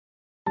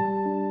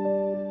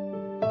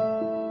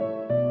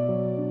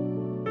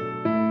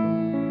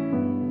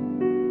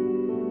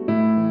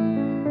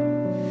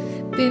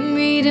Been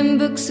reading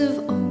books of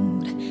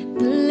old,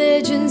 the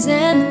legends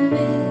and the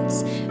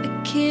myths,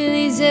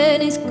 Achilles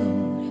and his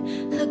gold,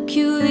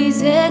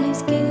 Hercules and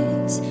his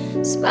gifts,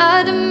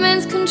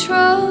 Spider-Man's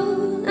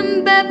control,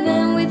 and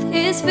Batman with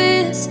his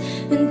fists.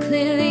 And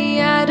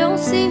clearly I don't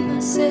see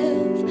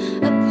myself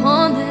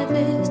upon that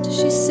list.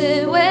 She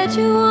said, where'd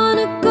you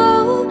wanna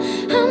go?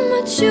 How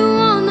much you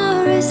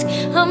wanna risk?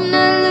 I'm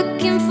not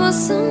looking for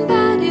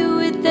somebody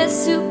with that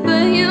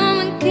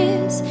superhuman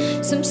kiss,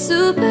 some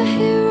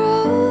superhero,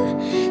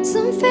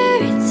 some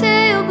fairy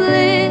tale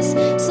bliss,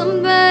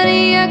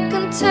 somebody I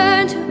can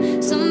turn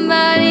to,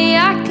 somebody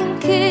I can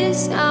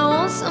kiss. I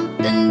want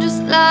something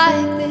just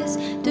like this.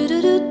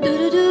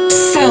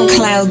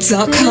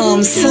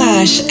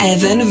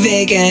 SoundCloud.com/Evan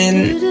Virgan.